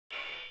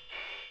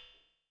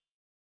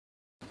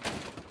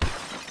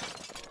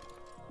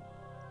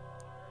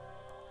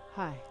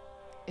Hi,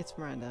 it's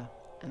Miranda,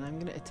 and I'm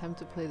going to attempt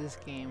to play this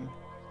game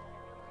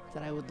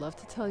that I would love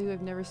to tell you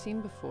I've never seen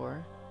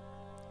before,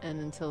 and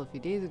until a few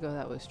days ago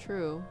that was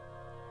true,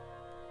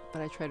 but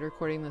I tried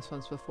recording this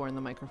once before and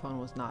the microphone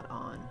was not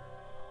on.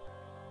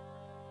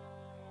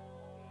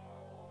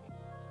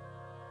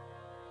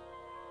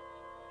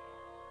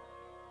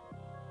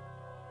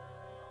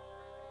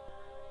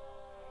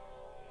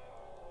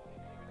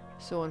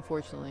 So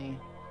unfortunately,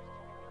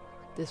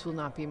 this will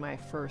not be my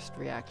first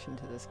reaction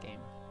to this game,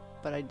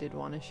 but I did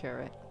want to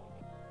share it.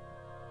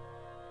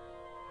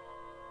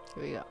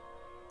 Here we go.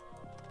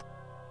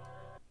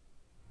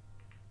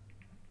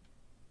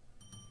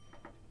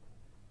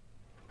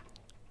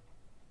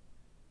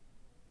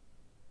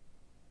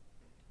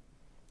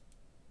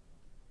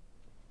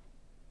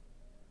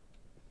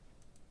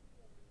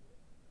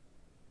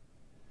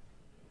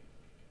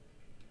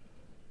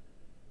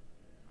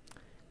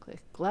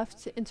 Click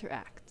left to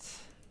interact.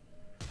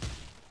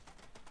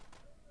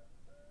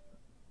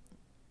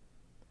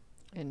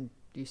 And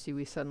you see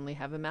we suddenly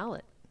have a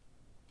mallet.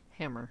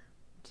 Hammer.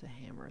 It's a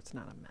hammer, it's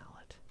not a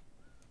mallet.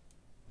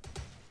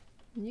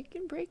 And you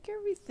can break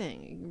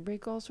everything. You can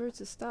break all sorts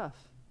of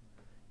stuff.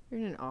 You're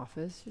in an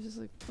office, you're just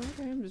like,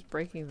 okay, I'm just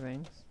breaking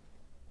things.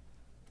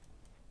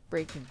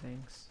 Breaking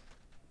things.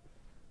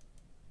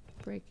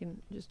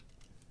 Just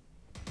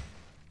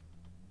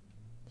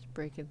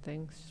breaking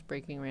things, just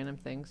breaking random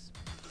things.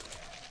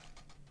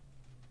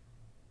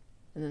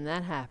 And then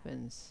that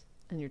happens,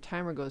 and your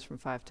timer goes from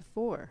 5 to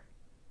 4.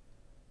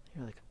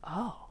 You're like,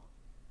 oh.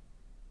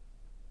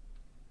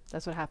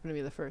 That's what happened to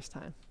me the first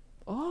time.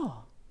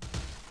 Oh.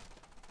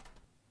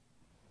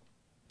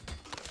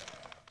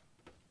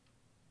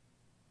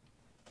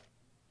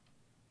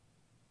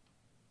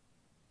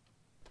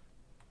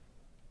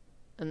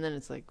 And then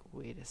it's like,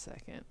 wait a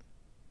second.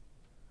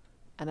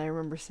 And I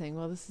remember saying,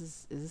 well,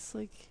 is this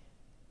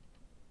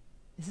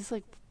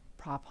like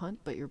prop hunt,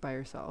 but you're by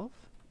yourself?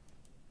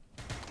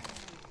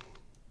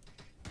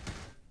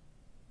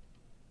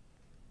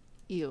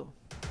 Ew.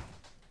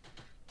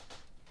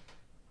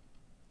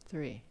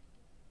 3.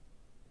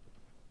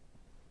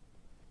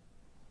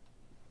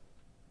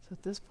 So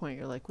at this point,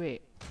 you're like,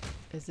 wait,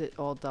 is it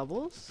all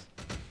doubles?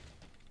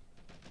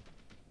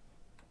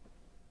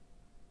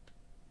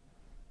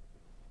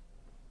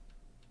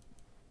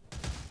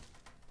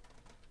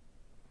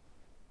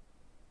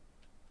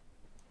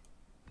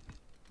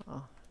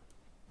 Oh,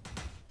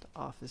 the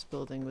office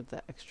building with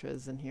the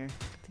extras in here.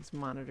 These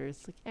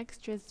monitors, like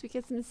extras, we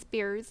get some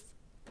spares.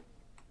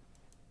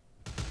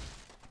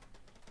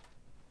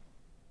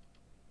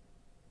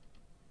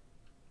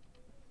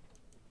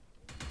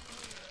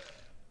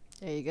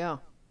 There you go.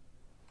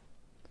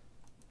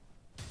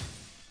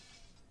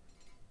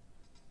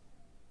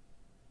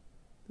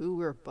 Ooh,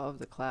 we're above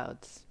the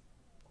clouds.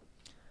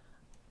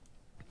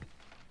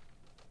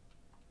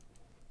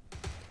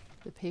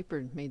 The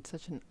paper made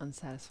such an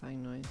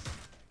unsatisfying noise.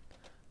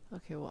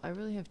 Okay, well, I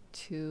really have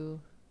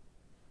two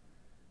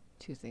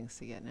things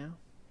to get now.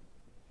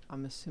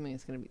 I'm assuming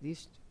it's gonna be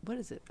these. What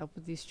is it up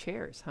with these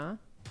chairs, huh?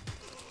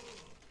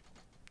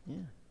 Yeah.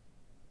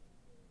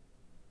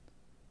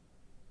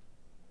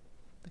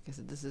 Like I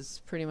said, this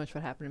is pretty much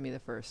what happened to me the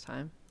first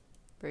time.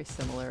 Very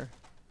similar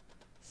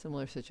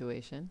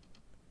situation.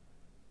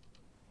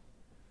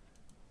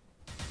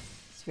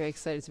 Just very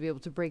excited to be able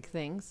to break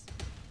things.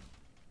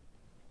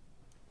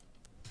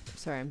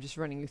 Sorry, I'm just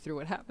running you through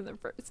what happened the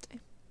first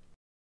time.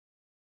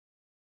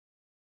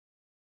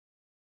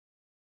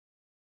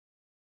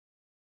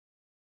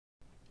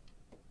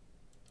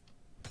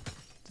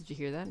 Did you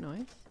hear that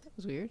noise? That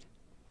was weird.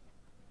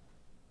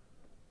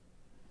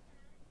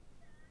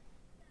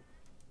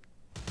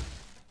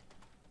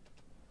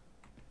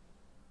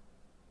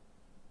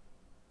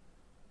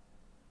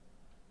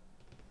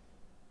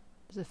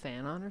 Is a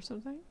fan on or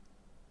something?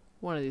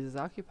 One of these is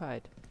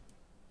occupied.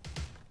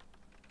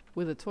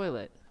 With a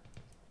toilet.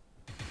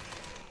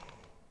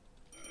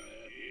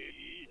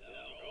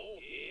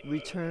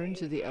 Return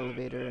to the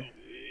elevator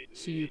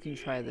so you can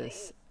try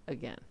this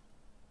again.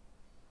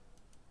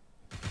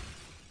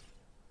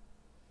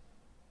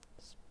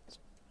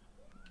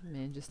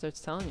 Man just starts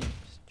telling you,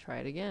 just try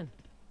it again.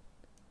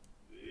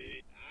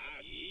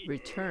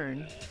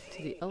 Return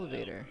to the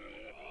elevator.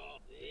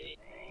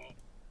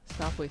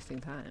 Stop wasting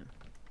time.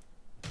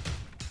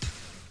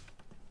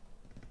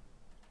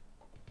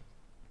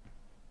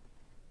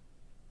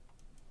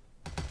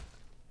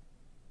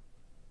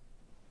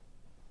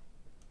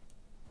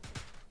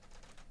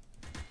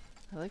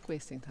 I like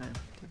wasting time. Do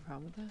you have a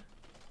problem with that?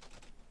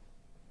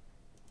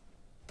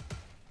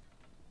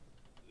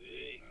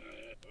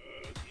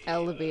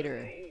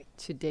 Elevator.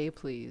 Today,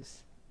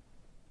 please.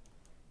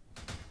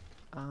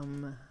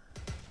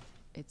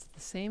 It's the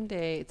same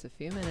day. It's a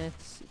few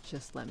minutes.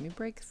 Just let me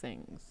break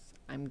things.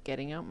 I'm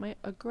getting out my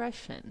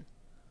aggression.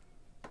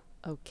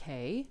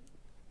 Okay.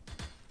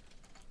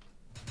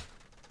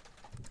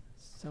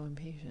 So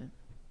impatient.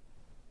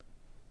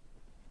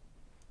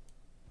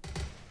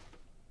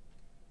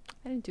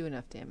 I didn't do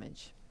enough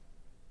damage,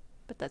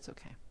 but that's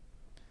okay.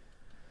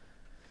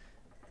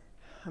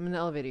 I'm in the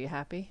elevator. You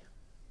happy?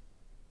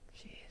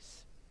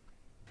 Jeez.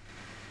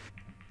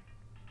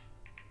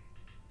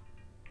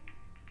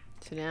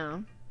 So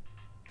now,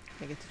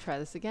 I get to try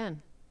this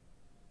again.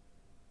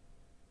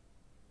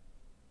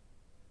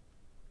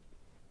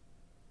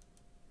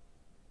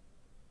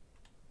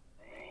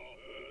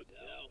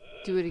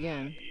 Do it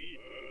again,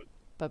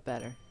 but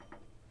better.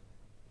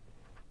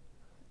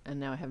 And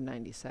now I have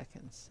 90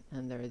 seconds.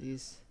 And there are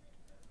these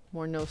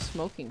more no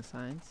smoking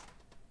signs.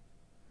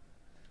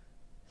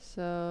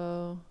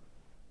 So,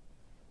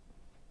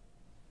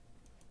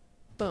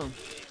 boom.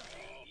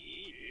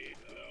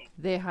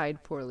 They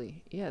hide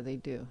poorly. Yeah, they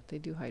do. They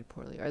do hide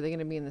poorly. Are they going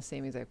to be in the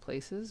same exact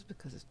places?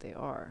 Because if they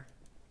are,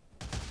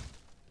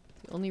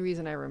 the only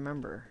reason I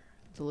remember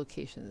the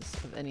locations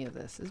of any of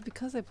this is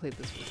because I played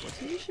this before.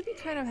 So you should be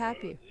kind of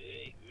happy.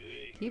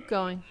 Keep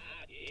going.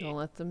 Don't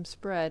let them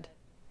spread.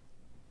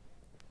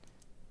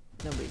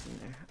 Nobody's in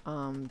there.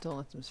 Don't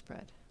let them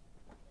spread.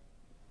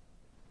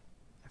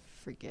 I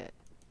forget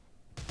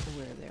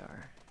where they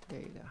are. There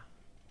you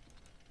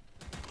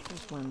go.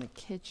 There's one in the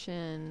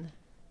kitchen.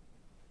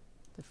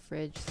 The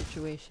fridge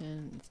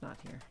situation. It's not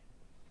here.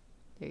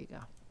 There you go.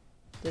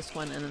 This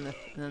one and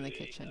then the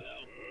kitchen.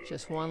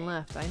 Just one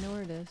left. I know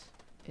where it is.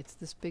 It's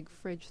this big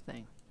fridge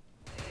thing.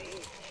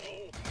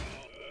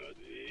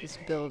 This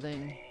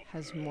building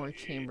has more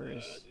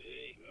chambers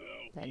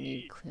that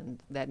need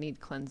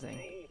cleansing.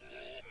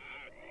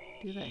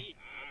 Do they?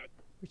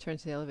 Return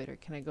to the elevator.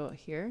 Can I go out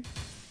here?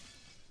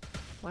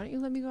 Why don't you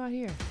let me go out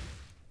here?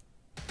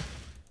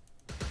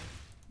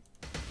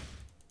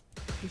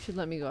 You should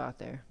let me go out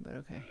there, but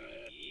okay.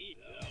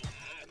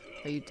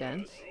 Are you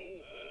dense?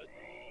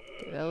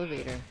 The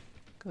elevator.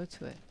 Go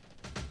to it.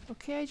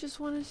 Okay, I just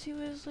want to see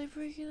what it's like.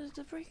 Breaking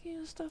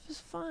the stuff is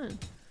fun.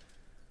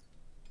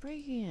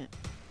 Breaking it.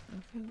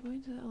 Okay, I'm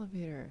going to the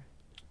elevator.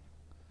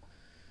 I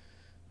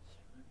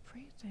just want to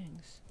break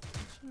things. I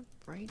just want to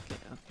break it.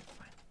 Okay,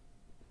 fine.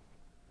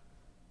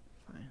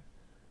 Fine.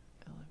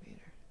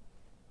 Elevator.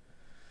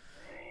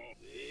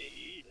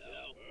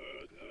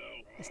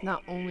 It's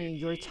not only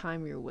your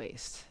time you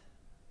waste.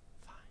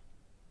 Fine.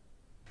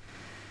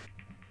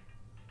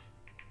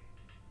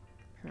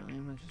 Apparently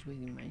I'm not just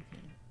wasting my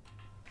time.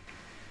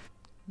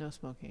 No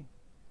smoking.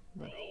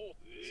 Look.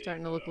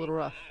 Starting to look a little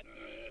rough.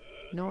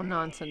 No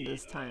nonsense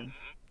this time.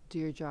 Do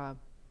your job.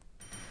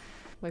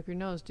 Wipe your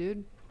nose, dude.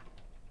 You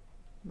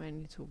might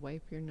need to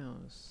wipe your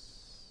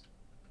nose.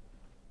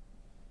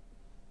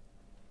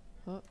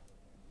 Oh.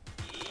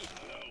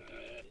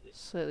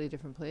 Slightly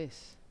different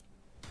place.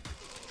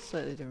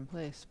 Slightly different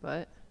place,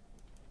 but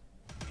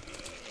I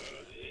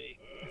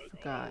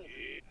forgot.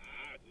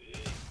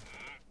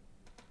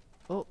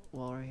 Oh,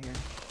 wall right here.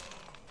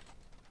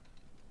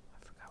 I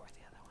forgot where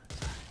the other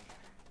ones are.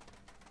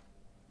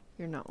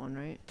 You're not one,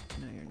 right?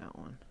 No, you're not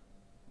one.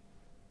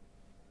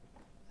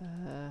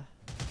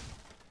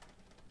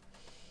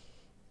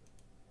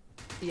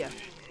 Yeah.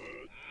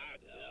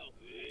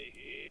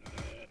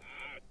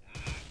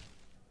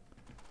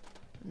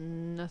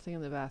 Nothing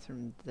in the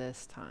bathroom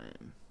this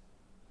time.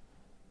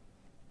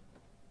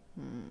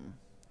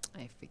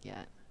 I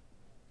forget.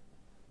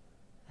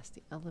 That's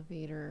the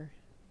elevator.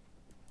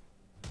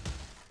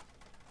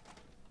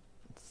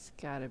 It's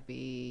gotta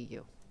be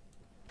you.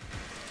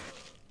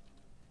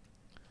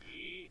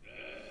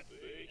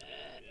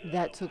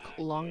 That took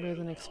longer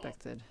than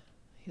expected.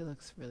 He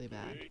looks really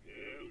bad.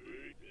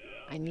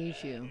 I need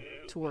you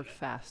to work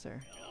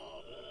faster.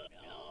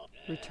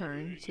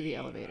 Return to the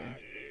elevator.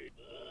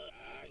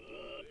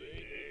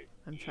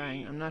 I'm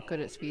trying. I'm not good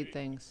at speed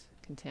things.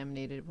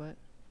 Contaminated, what?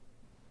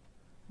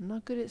 I'm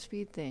not good at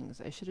speed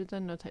things. I should have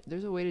done no time.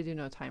 There's a way to do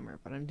no timer,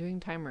 but I'm doing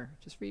timer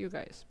just for you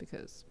guys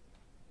because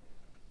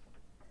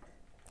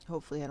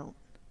hopefully I don't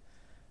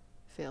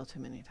fail too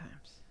many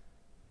times.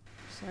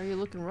 Sorry you're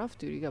looking rough,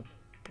 dude. You got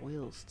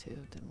boils too.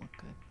 Didn't look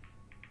good.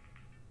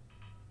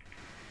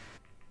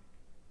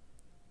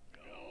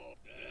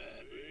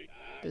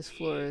 This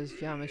floor's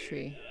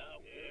geometry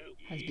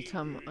has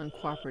become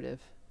uncooperative.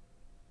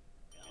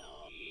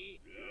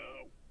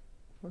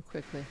 More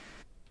quickly.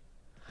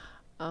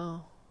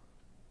 Oh.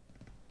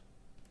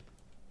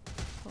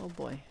 Oh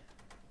boy.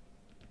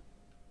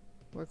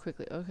 More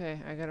quickly. Okay,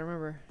 I gotta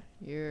remember.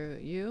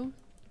 You?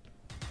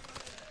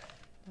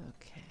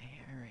 Okay,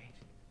 alright.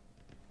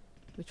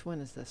 Which one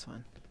is this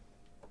one?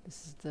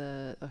 This is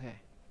the... okay.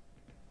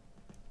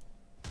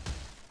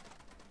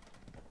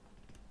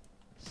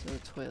 So the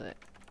toilet.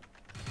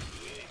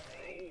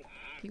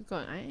 Keep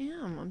going. I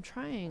am. I'm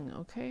trying.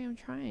 Okay, I'm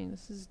trying.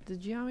 This is... the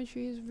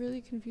geometry is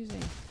really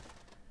confusing.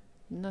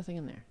 Nothing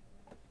in there.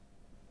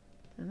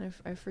 And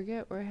I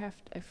forget where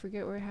I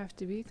forget where I have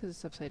to be because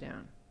it's upside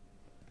down.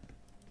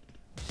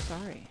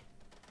 Sorry.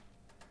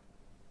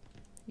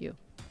 You.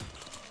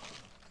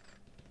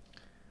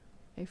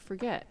 I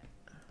forget.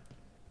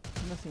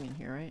 Nothing in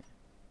here, right?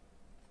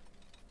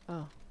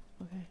 Oh,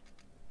 okay.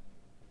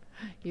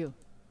 You.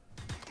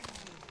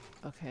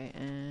 Okay,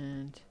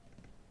 and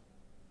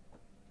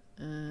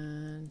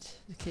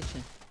the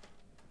kitchen.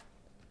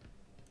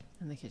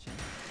 And the kitchen.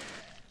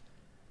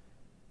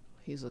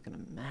 he's looking a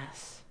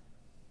mess.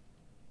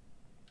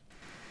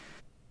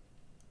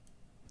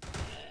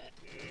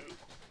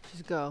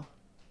 Just go.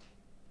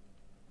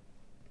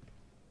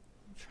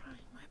 I'm trying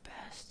my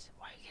best.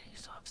 Why are you getting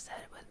so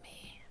upset with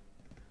me?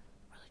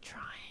 I'm really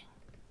trying.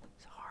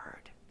 It's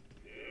hard.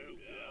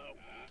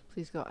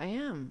 Please go. I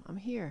am. I'm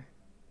here.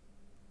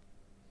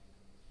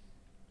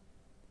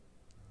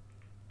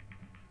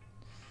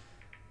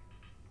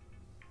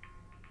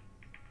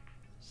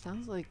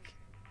 Sounds like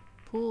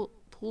pool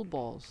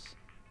balls.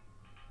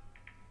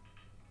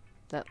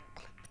 That,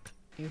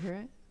 you hear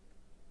it?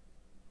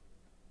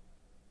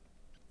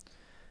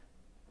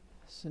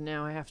 So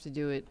now I have to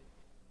do it.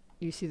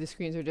 You see the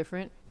screens are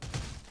different,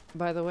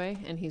 by the way,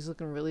 and he's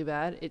looking really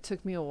bad. It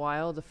took me a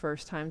while the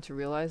first time to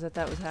realize that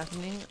that was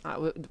happening. I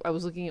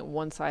was looking at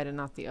one side and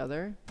not the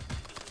other.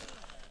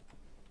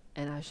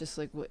 And I was just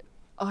like, what?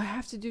 Oh, I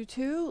have to do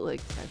two? Like,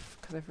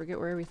 because I forget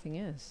where everything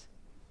is.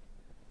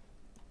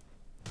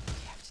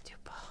 You have to do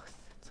both.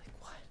 It's like,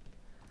 what?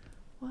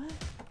 What?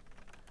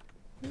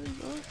 Really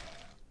both?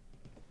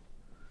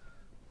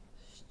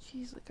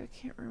 Jeez, like I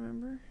can't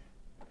remember.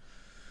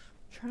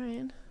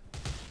 Trying.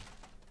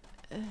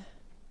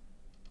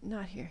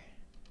 Not here.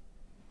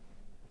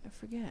 I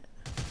forget.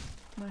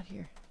 Not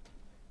here.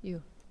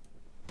 You.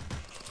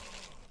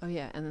 Oh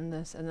yeah, and then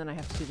this, and then I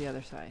have to do the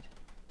other side.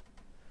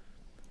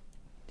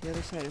 The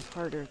other side is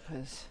harder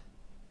because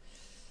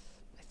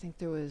I think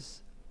there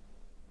was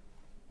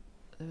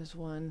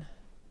one.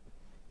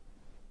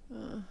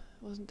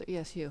 Wasn't there?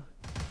 Yes, you.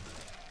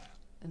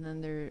 And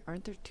then there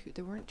weren't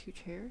two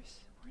chairs?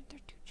 Weren't there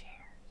two chairs?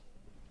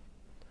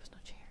 There was no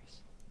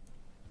chairs.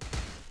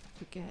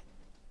 Forget.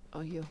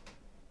 Oh, you.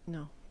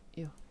 No,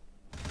 you.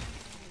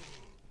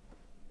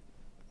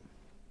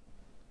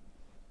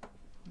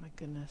 Oh my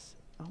goodness.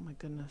 Oh my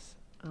goodness.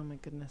 Oh my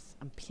goodness.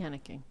 I'm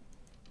panicking.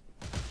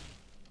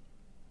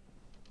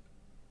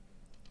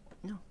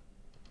 No.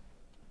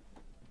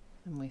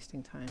 I'm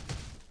wasting time.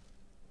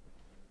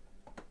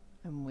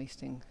 I'm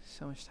wasting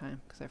so much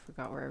time because I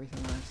forgot where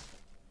everything was.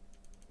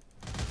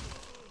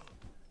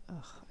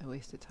 Ugh, I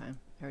wasted time.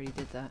 I already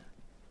did that.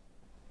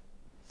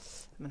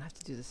 I'm gonna have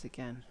to do this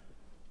again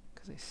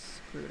because I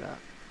screwed up.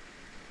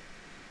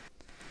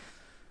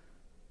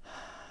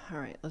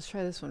 Alright, let's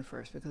try this one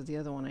first because the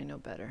other one I know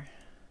better.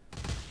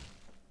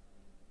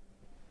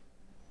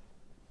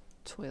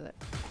 Toilet.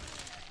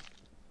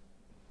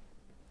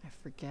 I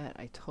forget.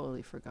 I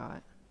totally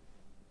forgot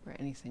where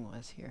anything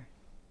was here.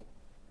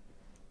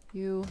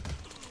 You.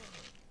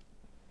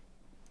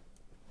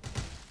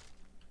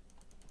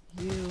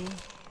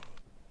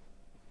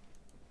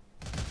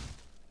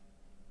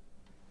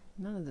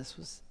 None of this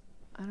was...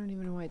 I don't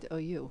even know why I did... Oh,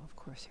 you. Of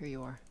course. Here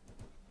you are.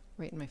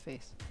 Right in my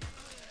face.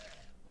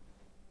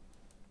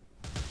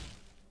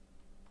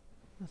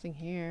 Nothing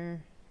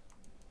here.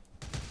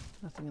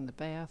 Nothing in the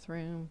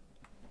bathroom.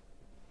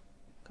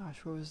 Gosh,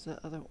 where was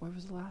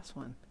the last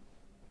one?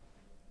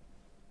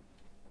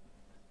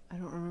 I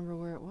don't remember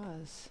where it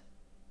was.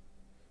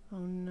 Oh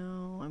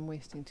no, I'm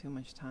wasting too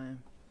much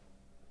time.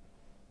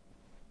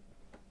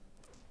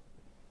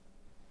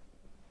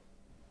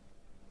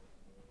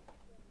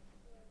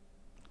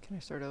 Can I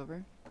start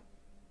over?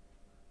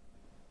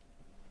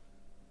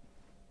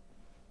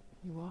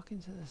 You walk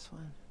into this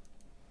one.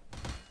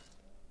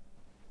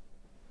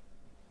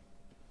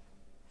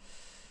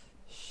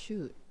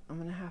 Shoot, I'm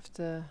gonna have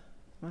to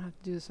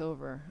do this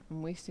over.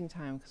 I'm wasting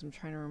time because I'm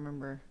trying to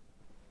remember.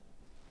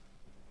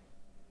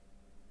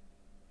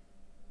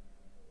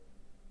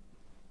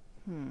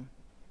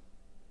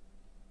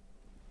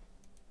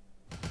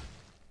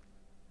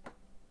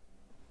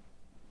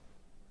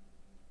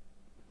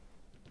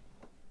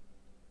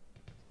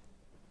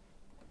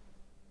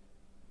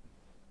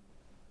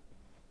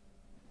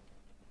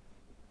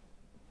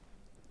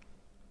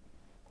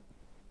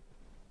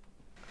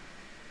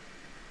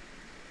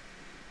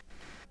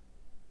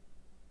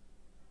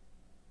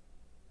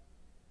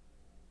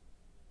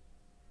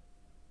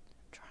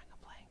 Drawing a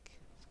blank.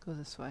 Let's go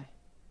this way.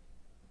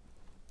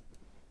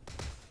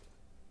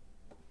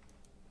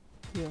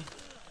 You.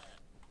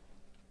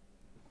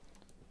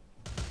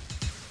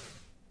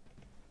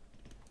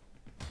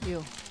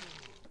 You.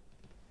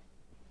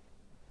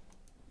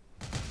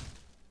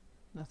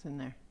 Nothing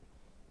there.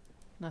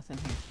 Nothing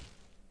here.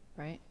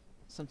 Right?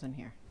 Something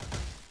here.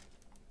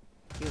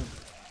 You.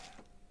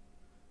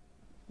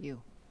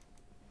 You.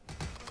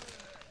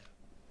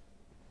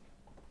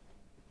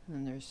 And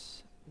then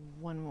there's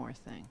one more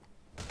thing.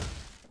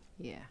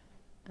 Yeah.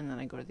 And then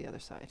I go to the other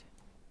side.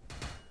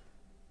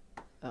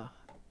 Oh.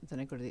 Then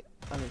I go to the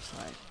other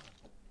side.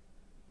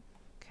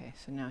 Okay,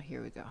 so now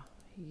here we go.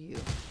 You.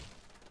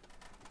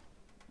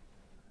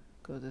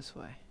 Go this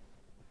way.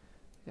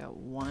 We got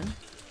 1,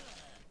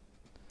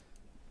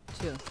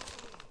 2. Is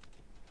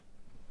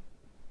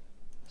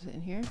it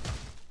in here?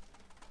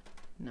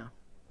 No.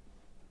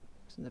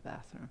 It's in the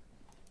bathroom.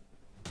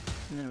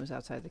 And then it was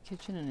outside the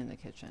kitchen and in the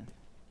kitchen.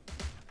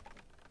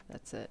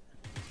 That's it.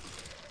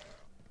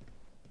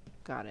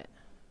 Got it.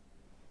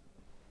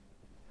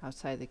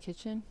 Outside the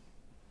kitchen.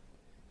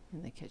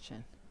 In the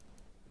kitchen.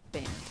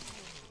 Bam.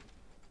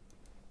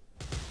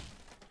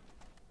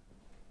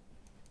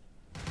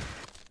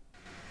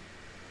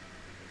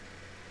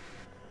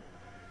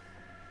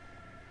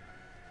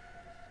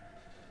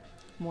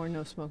 More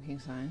no smoking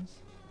signs.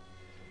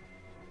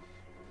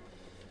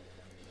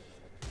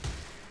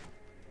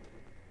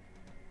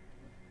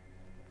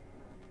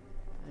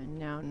 And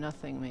now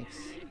nothing makes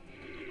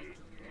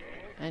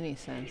any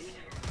sense.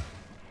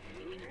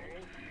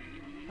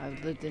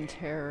 I've lived in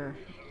terror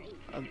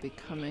of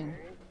becoming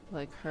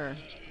like her.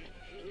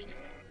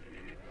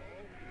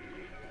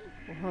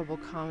 A horrible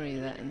comedy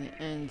that in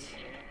the end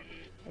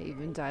I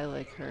even die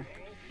like her.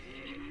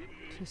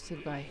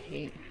 Twisted by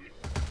hate,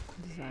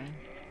 desire.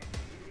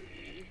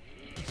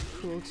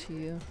 Cruel to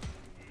you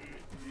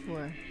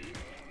before.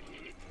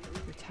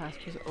 Your task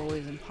was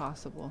always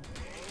impossible.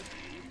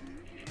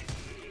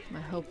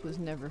 My hope was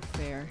never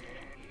fair.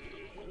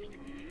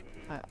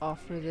 I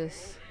offer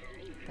this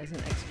as an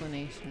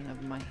explanation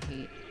of my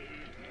hate.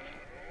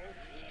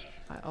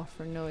 I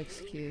offer no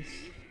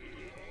excuse.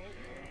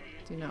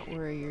 Do not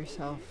worry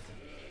yourself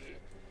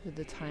with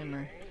the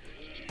timer.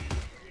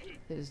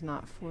 It is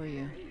not for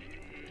you.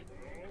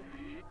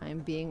 I am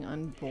being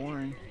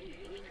unborn.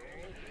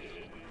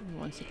 And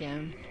once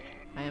again,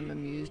 I am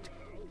amused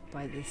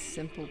by this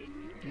simple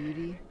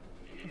beauty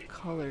of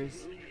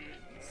colors,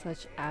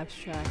 such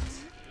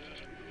abstract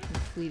and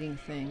fleeting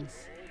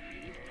things.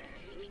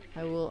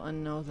 I will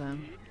unknow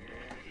them.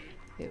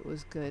 It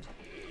was good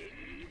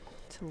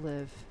to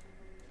live.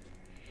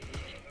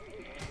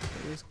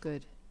 It was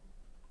good.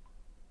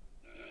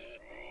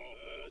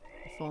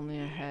 If only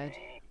I had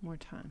more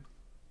time.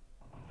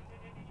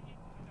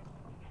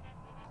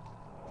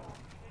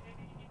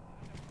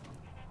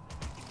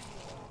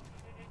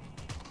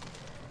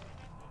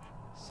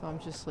 So I'm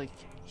just like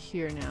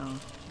here now,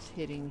 just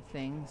hitting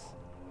things.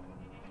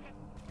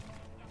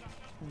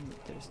 And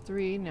there's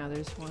 3, now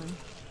there's 1, 2,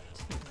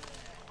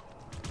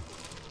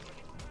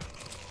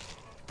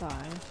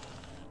 5.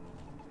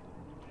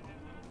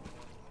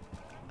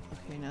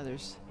 Okay, now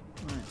there's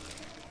 1,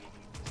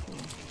 2,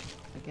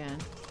 again.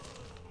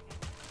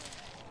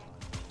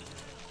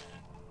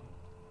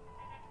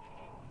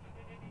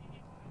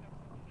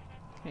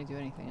 Can I do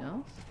anything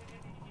else?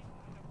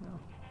 No.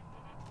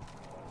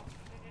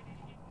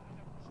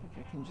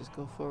 I can just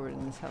go forward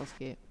in this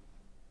hellscape.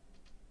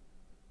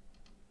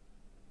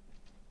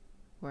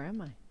 Where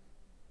am I?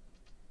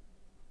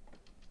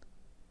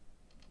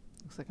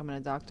 Looks like I'm in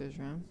a doctor's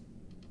room.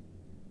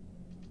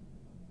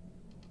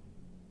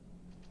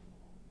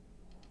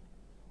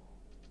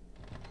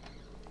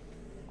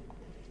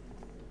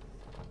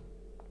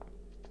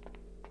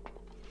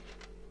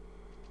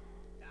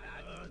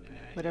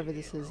 Whatever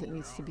this is, it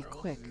needs to be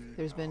quick.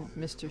 There's been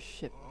Mr.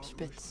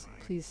 Spitz.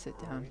 Please sit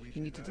down.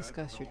 You need to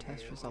discuss your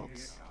test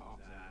results.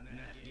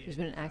 There's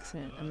been an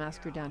accident, a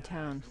massacre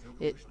downtown.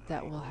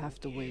 That will have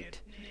to wait.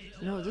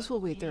 No, this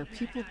will wait. There are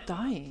people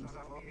dying.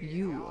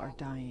 You are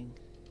dying.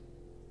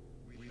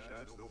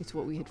 It's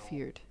what we had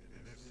feared.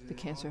 The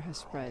cancer has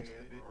spread.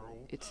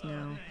 It's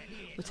now.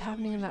 What's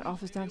happening in that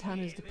office downtown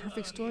is the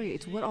perfect story.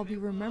 It's what I'll be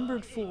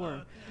remembered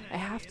for. I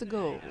have to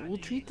go. We'll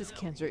treat this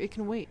cancer. It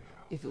can wait.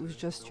 If it was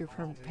just your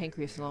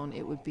pancreas alone,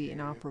 it would be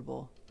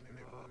inoperable.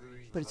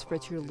 But it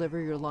spread to your liver,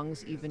 your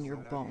lungs, even your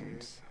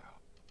bones.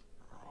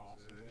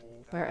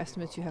 By our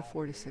estimates, you have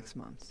 4 to 6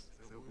 months.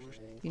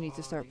 You need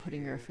to start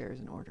putting your affairs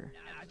in order.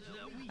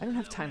 I don't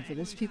have time for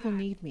this. People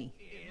need me.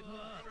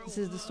 This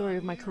is the story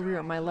of my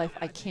career, my life.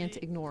 I can't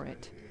ignore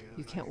it.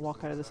 You can't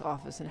walk out of this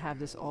office and have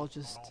this all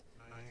just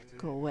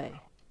go away.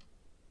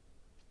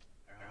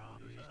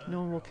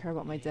 No one will care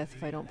about my death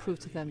if I don't prove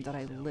to them that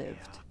I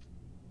lived.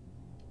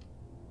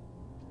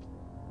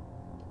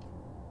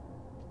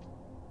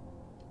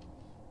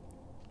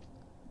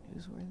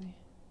 Newsworthy.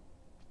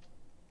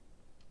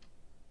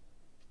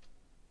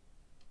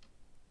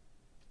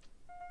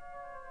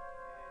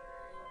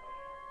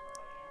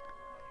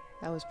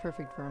 That was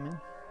perfect, Vermin.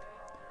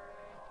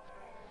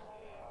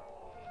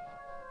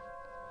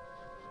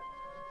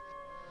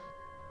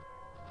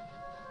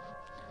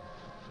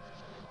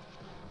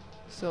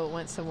 So it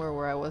went somewhere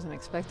where I wasn't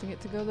expecting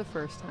it to go the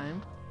first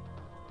time.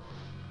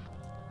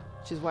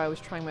 Which is why I was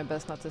trying my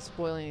best not to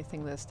spoil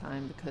anything this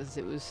time, because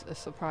it was a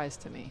surprise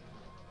to me.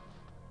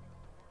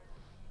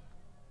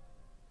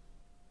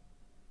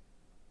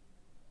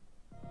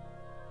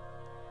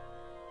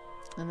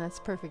 And that's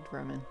perfect,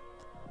 Vermin.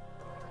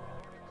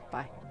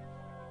 Bye.